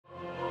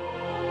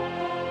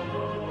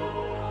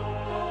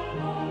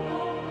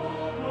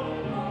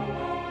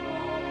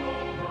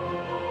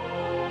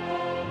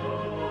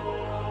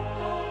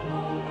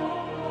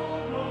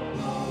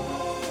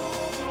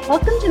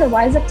Welcome to the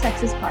Wise Up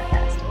Texas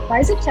podcast.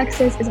 Wise Up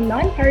Texas is a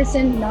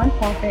nonpartisan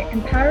nonprofit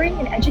empowering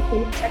and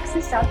educating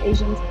Texas South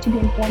Asians to be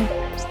informed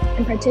voters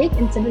and partake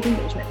in civic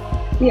engagement.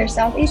 We are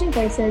South Asian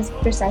voices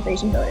for South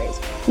Asian voters.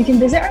 You can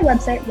visit our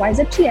website,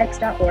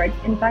 wiseuptx.org,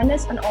 and find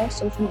us on all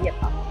social media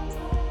platforms.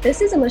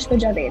 This is Alishba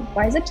Javed,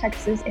 Wise Up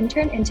Texas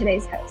intern and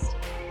today's host.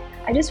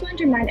 I just wanted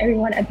to remind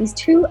everyone of these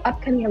two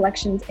upcoming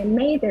elections in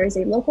May. There is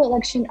a local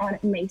election on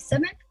May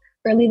 7th.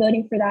 Early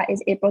voting for that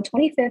is April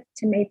 25th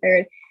to May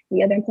 3rd.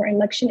 The other important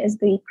election is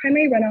the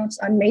primary runoffs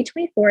on May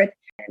 24th.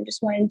 And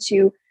just wanted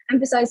to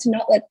emphasize to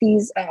not let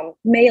these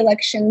May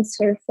elections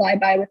sort of fly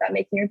by without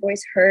making your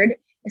voice heard,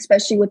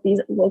 especially with these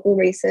local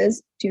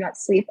races. Do not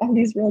sleep on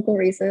these local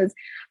races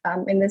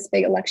in this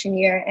big election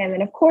year. And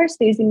then, of course,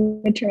 there's the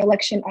midterm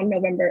election on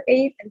November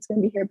 8th, and it's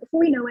going to be here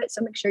before we know it.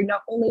 So make sure you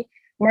not only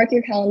mark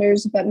your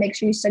calendars, but make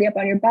sure you study up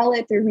on your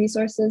ballot through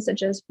resources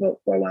such as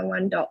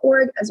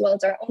vote411.org, as well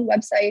as our own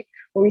website,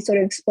 where we sort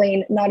of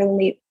explain not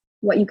only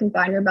what you can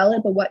find on your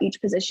ballot, but what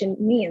each position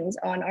means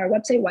on our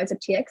website,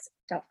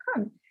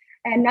 wiseuptx.com.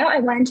 And now I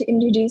wanted to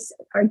introduce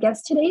our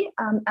guest today,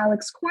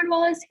 Alex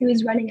Cornwallis, who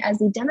is running as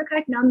the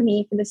Democratic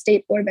nominee for the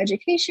State Board of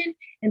Education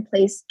in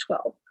place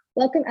 12.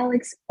 Welcome,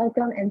 Alex.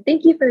 Welcome, and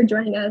thank you for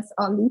joining us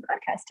on the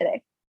podcast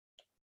today.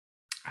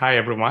 Hi,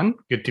 everyone.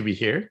 Good to be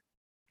here.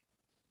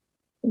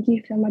 Thank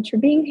you so much for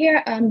being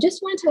here.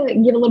 Just wanted to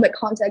give a little bit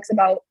context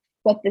about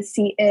what this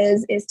seat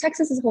is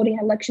Texas is holding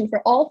an election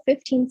for all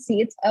 15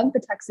 seats of the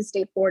Texas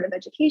State Board of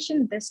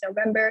Education this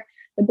November.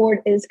 The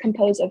board is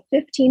composed of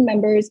 15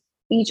 members.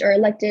 Each are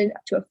elected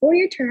to a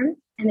 4-year term,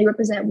 and they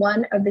represent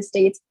one of the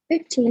state's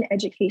 15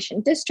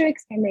 education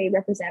districts, and they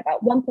represent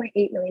about 1.8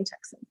 million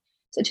Texans.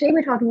 So today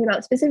we're talking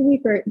about specifically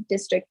for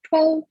District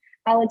 12.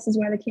 Alex is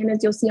one of the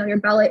candidates you'll see on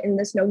your ballot in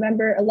this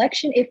November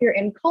election if you're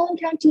in Collin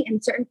County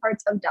and certain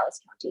parts of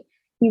Dallas County.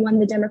 He won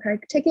the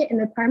Democratic ticket in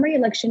the primary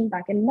election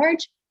back in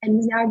March, and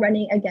he's now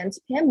running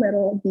against Pam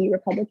Little, the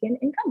Republican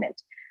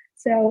incumbent.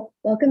 So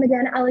welcome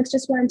again, Alex.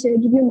 Just wanted to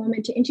give you a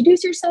moment to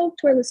introduce yourself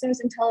to our listeners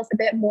and tell us a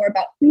bit more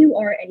about who you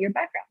are and your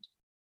background.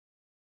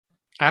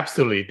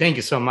 Absolutely. Thank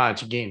you so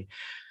much again.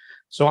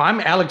 So I'm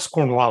Alex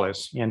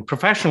Cornwallis, and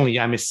professionally,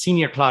 I'm a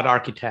senior cloud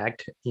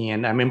architect,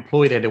 and I'm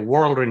employed at a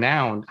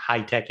world-renowned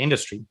high-tech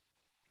industry.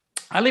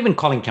 I live in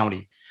Collin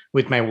County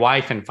with my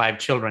wife and 5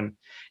 children,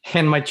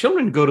 and my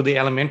children go to the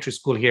elementary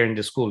school here in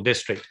the school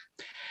district.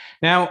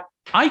 Now,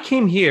 I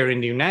came here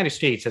in the United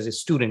States as a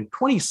student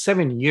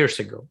 27 years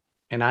ago,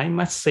 and I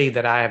must say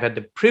that I have had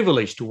the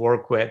privilege to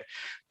work with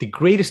the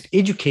greatest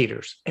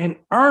educators and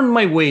earn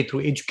my way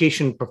through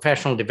education and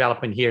professional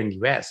development here in the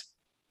US.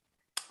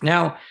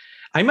 Now,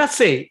 I must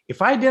say,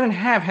 if I didn't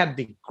have had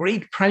the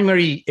great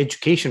primary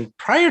education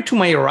prior to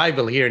my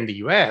arrival here in the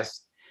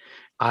US,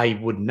 I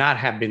would not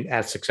have been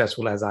as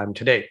successful as I am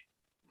today.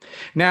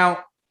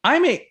 Now,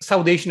 I'm a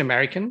South Asian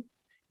American,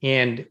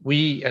 and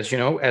we, as you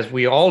know, as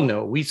we all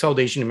know, we South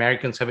Asian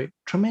Americans have a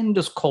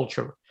tremendous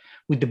culture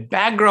with the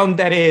background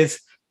that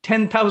is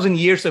 10,000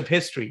 years of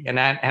history, and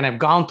I've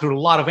gone through a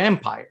lot of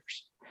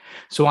empires.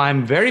 So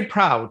I'm very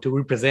proud to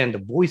represent the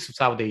voice of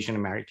South Asian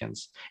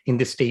Americans in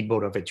the State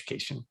Board of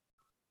Education.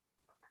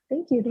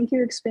 Thank you. Thank you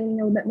for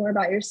explaining a little bit more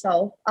about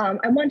yourself.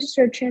 I want to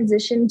sort of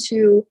transition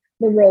to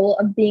the role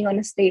of being on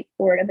a State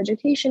Board of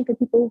Education for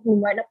people who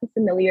might not be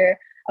familiar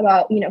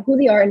about, who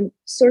they are and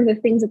sort of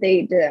the things that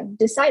they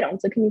decide on.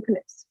 So can you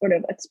sort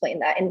of explain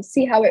that and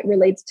see how it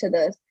relates to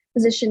the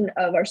position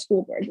of our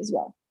school boards as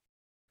well?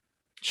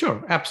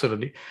 Sure,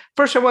 absolutely.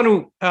 First, I want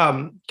to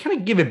kind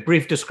of give a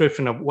brief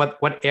description of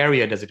what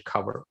area does it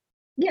cover.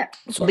 Yeah.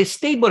 So the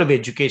State Board of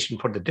Education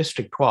for the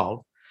District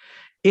 12,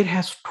 it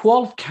has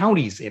 12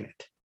 counties in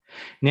it.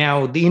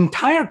 Now, the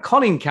entire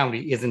Collin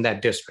County is in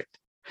that district,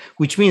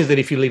 which means that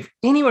if you live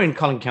anywhere in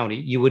Collin County,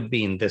 you would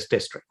be in this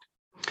district.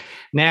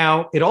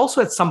 Now, it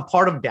also has some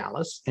part of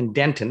Dallas and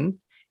Denton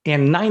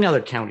and 9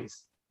 other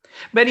counties.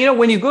 But,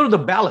 when you go to the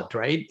ballot,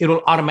 right, it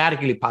will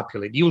automatically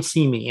populate. You'll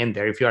see me in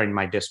there if you're in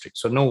my district.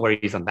 So no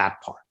worries on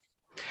that part.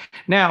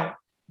 Now,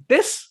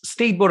 this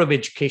State Board of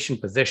Education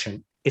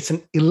position, it's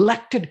an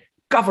elected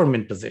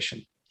government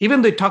position.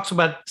 Even though it talks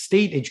about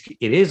state education,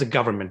 it is a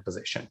government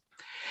position.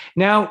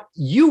 Now,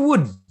 you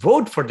would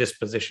vote for this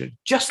position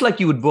just like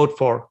you would vote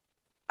for,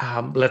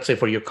 let's say,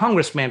 for your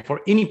congressman,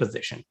 for any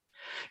position.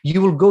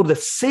 You will go to the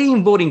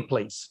same voting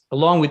place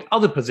along with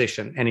other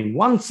positions, and in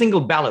one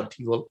single ballot,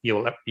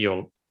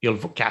 you'll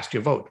cast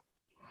your vote.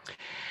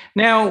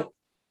 Now,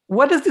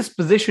 what does this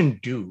position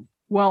do?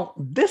 Well,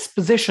 this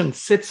position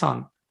sits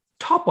on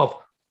top of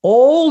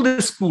all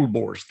the school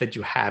boards that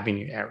you have in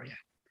your area.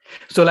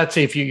 So let's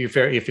say if you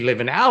live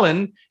in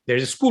Allen,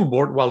 there's a school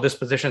board. Well, this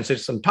position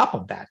sits on top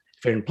of that.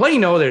 If you're in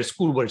Plano, there's a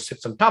school board that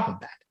sits on top of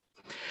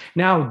that.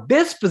 Now,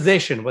 this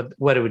position,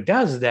 what it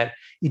does is that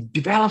it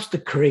develops the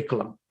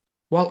curriculum.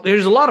 Well,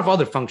 there's a lot of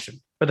other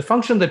functions, but the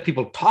function that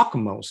people talk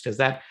most is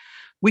that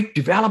we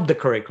develop the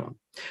curriculum.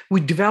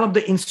 We develop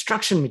the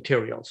instruction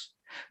materials.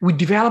 We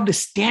develop the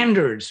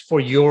standards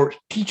for your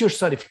teacher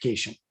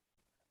certification.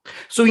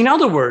 So in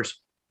other words,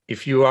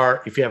 if you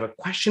have a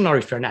question or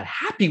if you're not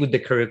happy with the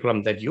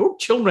curriculum that your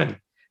children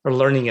are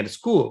learning at a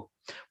school.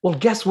 Well,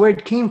 guess where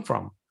it came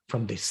from?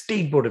 From the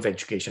State Board of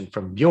Education,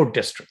 from your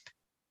district.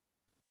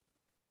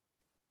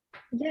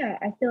 Yeah,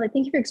 I feel like,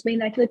 thank you for explaining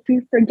that. I feel like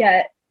we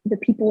forget the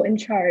people in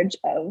charge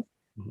of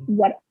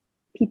what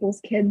people's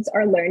kids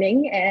are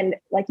learning. And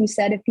like you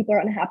said, if people are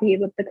unhappy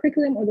with the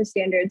curriculum or the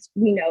standards,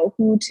 we know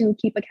who to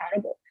keep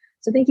accountable.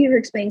 So thank you for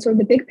explaining sort of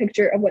the big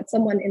picture of what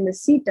someone in the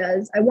seat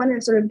does. I want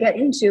to sort of get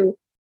into,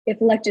 if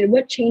elected,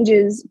 what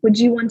changes would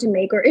you want to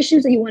make, or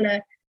issues that you want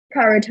to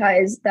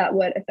prioritize that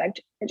would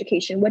affect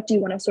education? What do you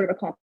want to sort of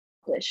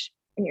accomplish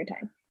in your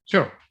time?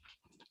 Sure,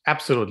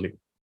 absolutely.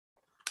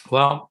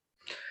 Well,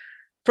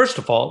 first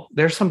of all,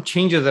 there's some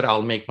changes that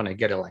I'll make when I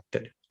get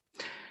elected.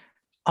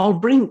 I'll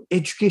bring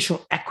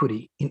educational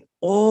equity in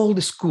all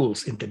the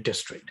schools in the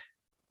district.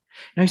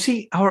 Now, you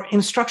see, our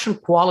instruction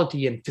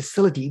quality and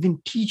facility,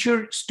 even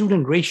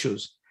teacher-student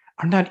ratios,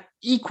 are not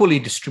equally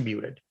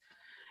distributed.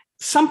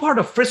 Some part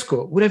of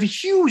Frisco would have a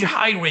huge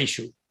high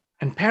ratio,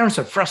 and parents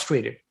are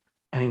frustrated.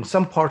 And in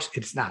some parts,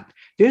 it's not.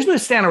 There's no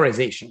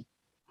standardization.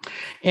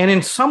 And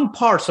in some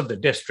parts of the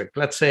district,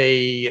 let's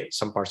say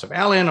some parts of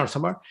Allen or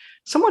somewhere,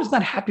 someone is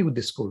not happy with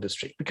the school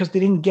district because they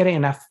didn't get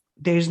enough.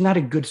 There's not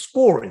a good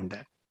score in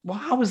that. Well,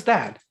 how is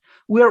that?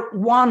 We're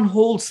one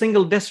whole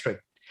single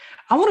district.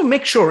 I want to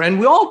make sure, and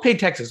we all pay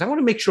taxes, I want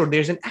to make sure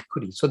there's an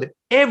equity so that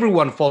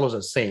everyone follows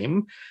the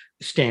same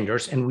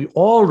standards and we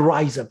all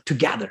rise up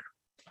together.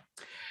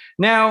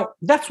 Now,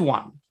 that's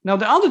one. Now,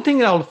 the other thing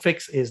that I'll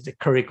fix is the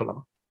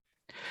curriculum.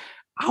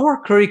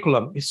 Our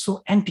curriculum is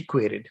so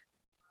antiquated.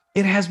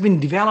 It has been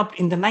developed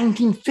in the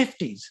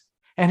 1950s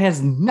and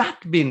has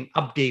not been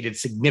updated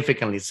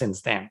significantly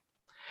since then.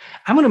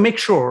 I'm going to make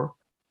sure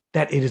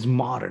that it is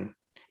modern.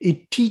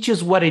 It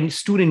teaches what a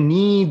student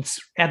needs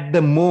at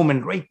the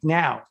moment, right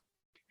now.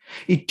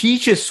 It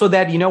teaches so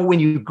that, when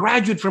you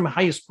graduate from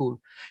high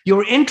school,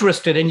 you're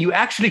interested and you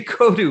actually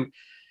go to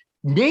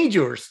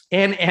majors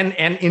and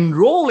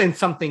enroll in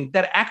something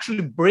that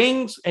actually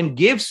brings and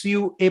gives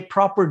you a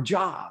proper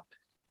job.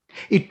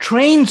 It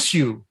trains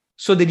you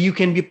so that you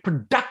can be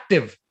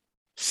productive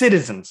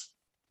citizens,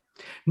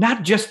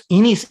 not just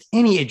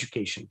any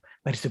education,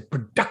 but it's a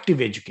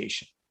productive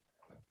education.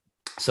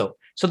 So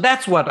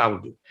that's what I will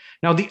do.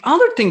 Now, the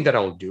other thing that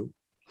I'll do,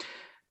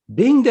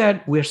 being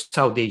that we're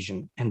South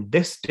Asian and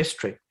this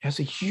district has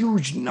a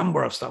huge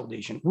number of South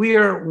Asian, we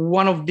are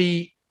one of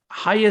the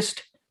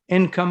highest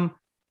income,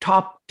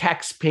 top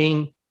tax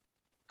paying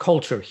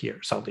culture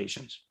here, South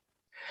Asians.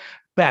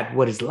 But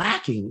what is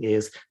lacking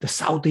is the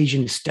South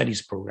Asian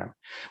Studies program.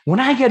 When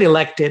I get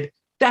elected,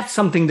 that's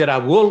something that I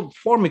will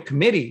form a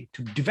committee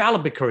to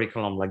develop a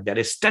curriculum like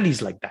that,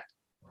 studies like that.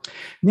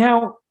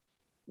 Now,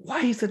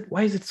 why is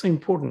it so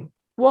important?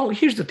 Well,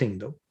 here's the thing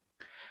though.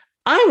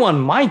 I want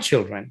my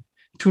children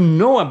to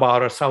know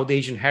about our South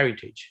Asian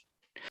heritage.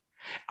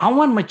 I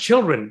want my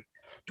children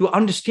to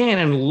understand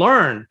and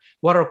learn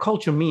what our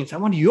culture means. I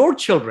want your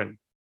children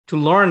to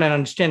learn and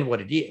understand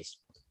what it is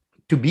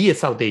to be a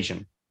South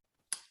Asian.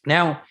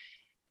 Now,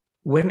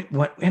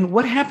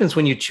 what happens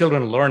when your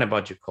children learn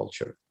about your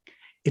culture?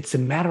 It's a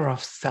matter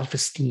of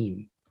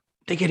self-esteem.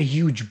 They get a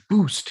huge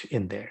boost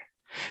in there.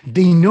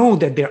 They know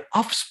that they're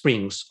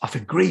offsprings of a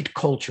great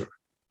culture.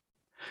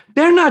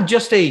 They're not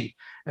just a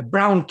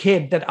brown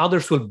kid that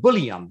others will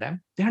bully on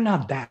them. They're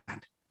not that.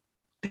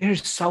 They're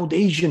South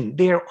Asian.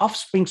 They're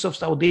offsprings of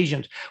South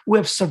Asians who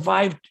have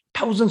survived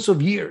thousands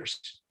of years.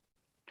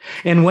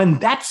 And when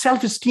that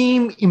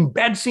self-esteem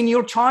embeds in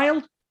your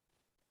child,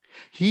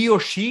 he or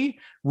she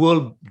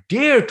will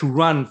dare to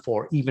run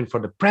even for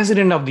the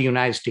president of the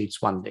United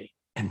States one day.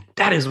 And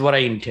that is what I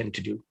intend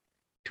to do,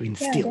 to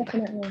instill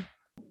that.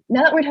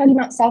 Now that we're talking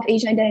about South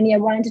Asian identity, I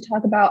wanted to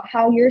talk about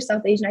how your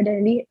South Asian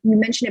identity, you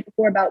mentioned it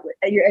before about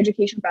your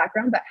educational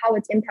background, but how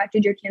it's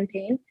impacted your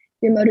campaign,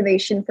 your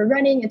motivation for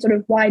running, and sort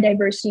of why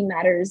diversity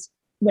matters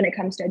when it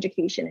comes to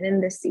education and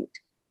in this seat.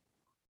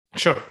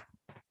 Sure.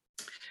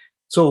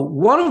 So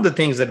one of the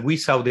things that we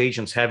South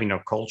Asians have in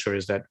our culture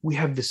is that we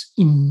have this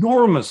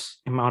enormous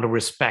amount of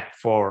respect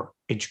for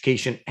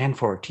education and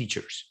for our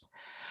teachers.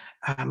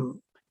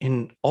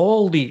 In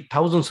all the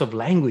thousands of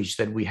languages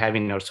that we have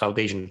in our South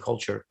Asian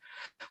culture,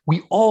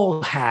 we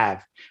all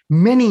have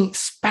many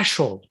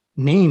special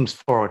names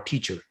for our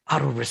teacher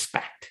out of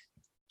respect.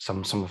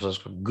 Some of us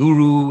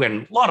guru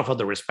and a lot of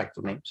other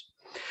respectful names.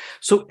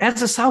 So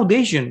as a South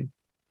Asian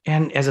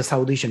and as a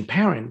South Asian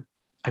parent,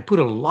 I put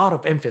a lot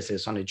of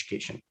emphasis on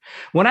education.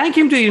 When I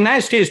came to the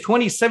United States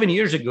 27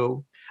 years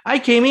ago, I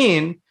came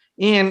in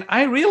and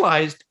I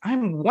realized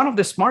I'm one of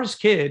the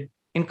smartest kids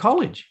in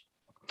college.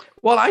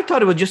 Well, I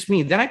thought it was just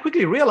me. Then I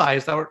quickly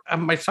realized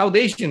my South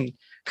Asian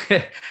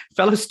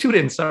fellow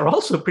students are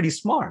also pretty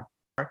smart.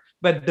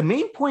 But the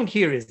main point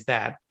here is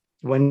that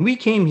when we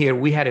came here,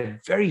 we had a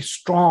very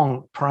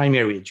strong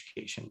primary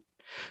education.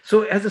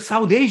 So as a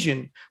South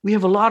Asian, we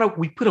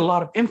put a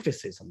lot of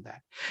emphasis on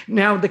that.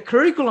 Now, the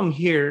curriculum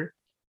here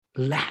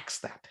lacks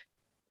that.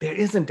 There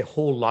isn't a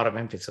whole lot of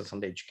emphasis on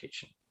the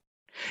education.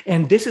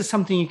 And this is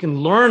something you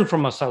can learn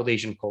from a South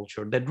Asian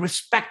culture that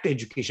respect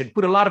education,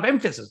 put a lot of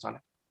emphasis on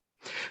it.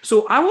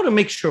 So I want to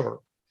make sure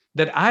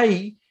that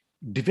I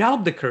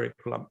develop the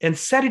curriculum and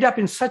set it up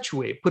in such a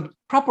way, put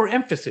proper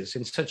emphasis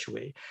in such a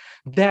way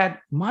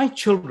that my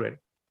children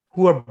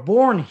who are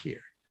born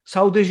here,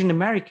 South Asian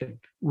American,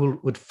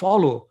 would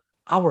follow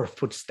our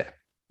footstep,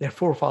 their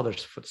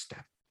forefathers'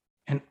 footstep,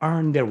 and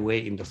earn their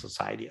way in the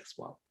society as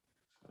well.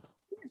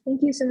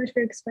 Thank you so much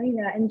for explaining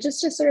that. And just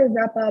to sort of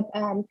wrap up,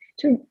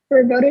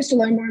 for voters to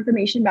learn more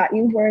information about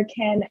you, where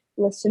can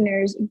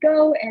listeners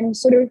go, and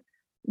sort of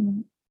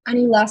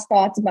any last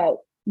thoughts about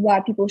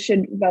why people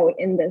should vote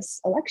in this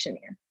election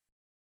year?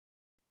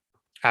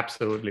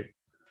 Absolutely.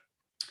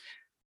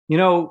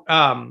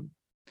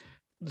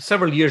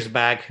 Several years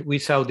back, we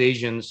South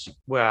Asians,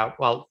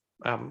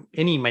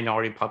 any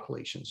minority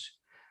populations,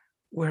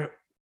 were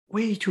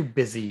way too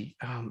busy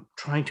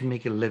trying to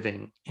make a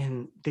living,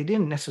 and they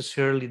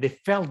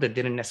felt that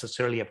they didn't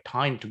necessarily have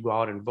time to go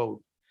out and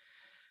vote.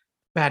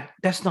 But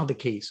that's not the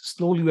case.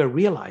 Slowly we're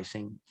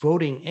realizing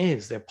voting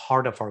is a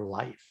part of our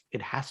life.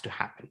 It has to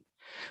happen.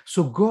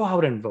 So go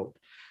out and vote.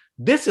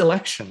 This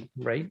election,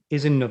 right,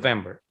 is in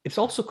November. It's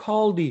also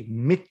called the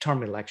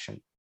midterm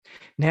election.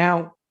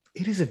 Now,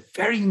 it is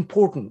very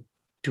important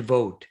to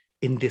vote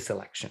in this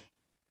election.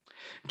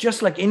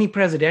 Just like any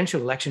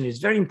presidential election, it's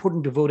very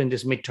important to vote in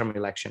this midterm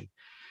election.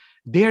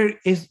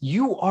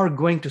 You are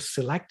going to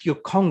select your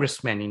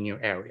congressman in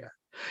your area.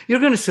 You're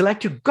going to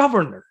select your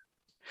governor.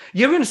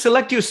 You're going to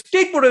select your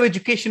state board of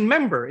education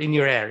member in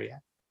your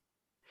area.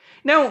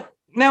 Now,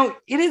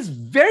 it is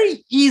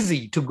very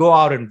easy to go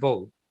out and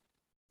vote.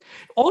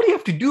 All you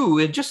have to do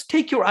is just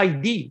take your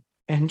ID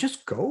and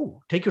just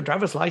go. Take your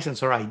driver's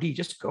license or ID,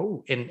 just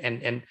go.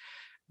 And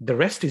the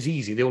rest is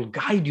easy. They will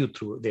guide you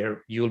through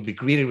there. You'll be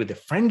greeted with a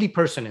friendly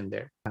person in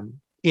there.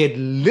 It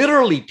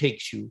literally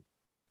takes you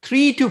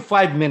 3 to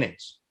 5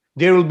 minutes.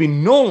 There will be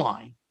no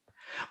line.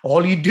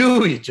 All you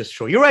do is just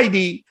show your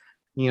ID.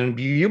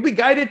 You'll be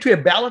guided to a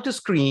ballot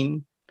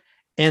screen.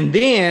 And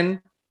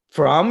then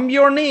from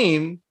your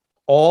name,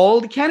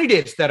 all the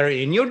candidates that are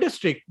in your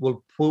district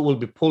will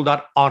be pulled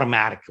out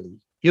automatically.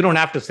 You don't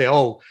have to say,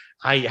 oh,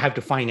 I have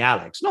to find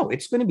Alex. No,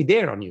 it's going to be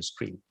there on your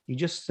screen. You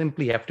just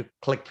simply have to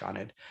click on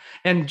it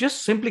and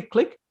just simply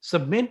click,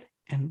 submit,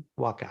 and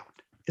walk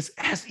out. It's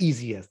as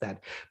easy as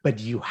that. But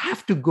you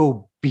have to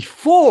go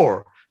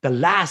before the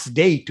last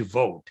day to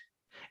vote.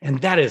 And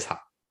that is how.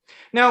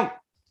 Now,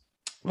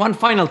 one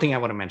final thing I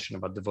want to mention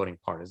about the voting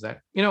part is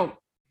that,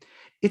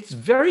 it's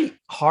very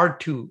hard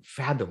to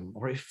fathom,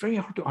 or it's very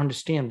hard to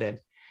understand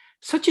that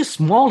such a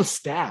small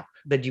step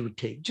that you would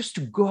take just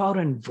to go out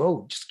and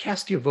vote, just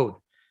cast your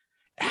vote,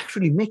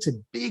 actually makes a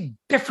big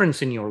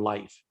difference in your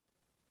life.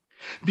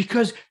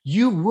 Because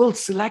you will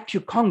select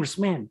your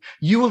congressman,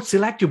 you will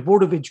select your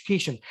board of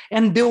education,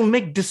 and they will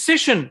make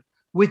decision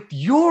with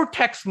your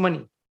tax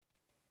money.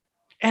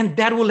 And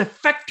that will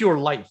affect your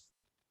life.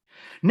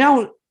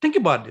 Now, think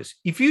about this.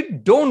 If you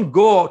don't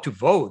go out to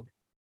vote,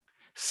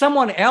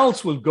 someone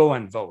else will go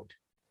and vote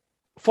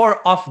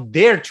of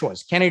their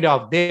choice, candidate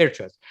of their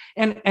choice.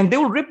 And they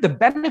will reap the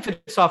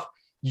benefits of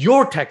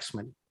your tax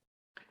money.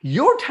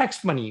 Your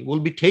tax money will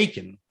be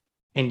taken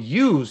and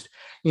used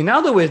in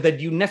other ways that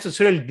you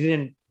necessarily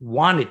didn't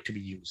want it to be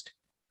used.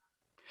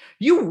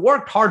 You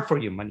worked hard for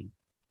your money.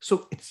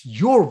 So it's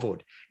your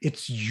vote.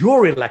 It's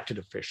your elected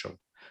official.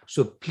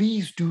 So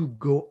please do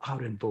go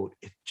out and vote.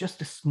 It's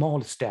just a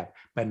small step,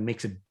 but it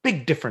makes a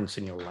big difference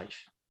in your life.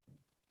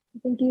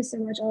 Thank you so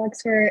much,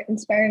 Alex, for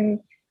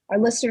inspiring our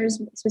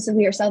listeners,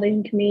 specifically our South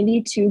Asian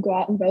community, to go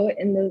out and vote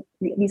in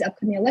these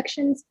upcoming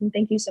elections. And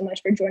thank you so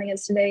much for joining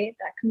us today.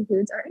 That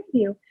concludes our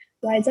interview.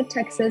 Rise Up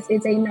Texas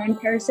is a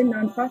nonpartisan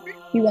nonprofit.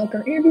 We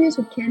welcome interviews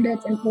with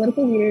candidates and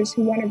political leaders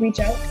who want to reach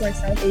out to our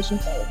South Asian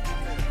followers.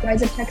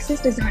 Rise Up Texas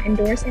does not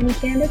endorse any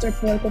candidates or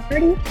political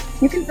party.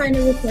 You can find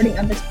a recording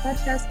of this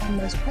podcast on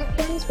most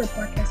platforms where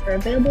podcasts are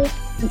available,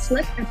 and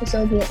select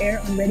episodes will air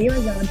on Radio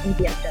Azad and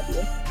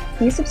DFW.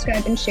 Please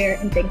subscribe and share,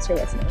 and thanks for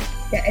listening.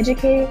 Get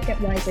educated, get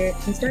wiser,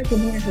 and start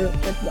giving your hope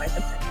with Rise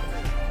Up Texas.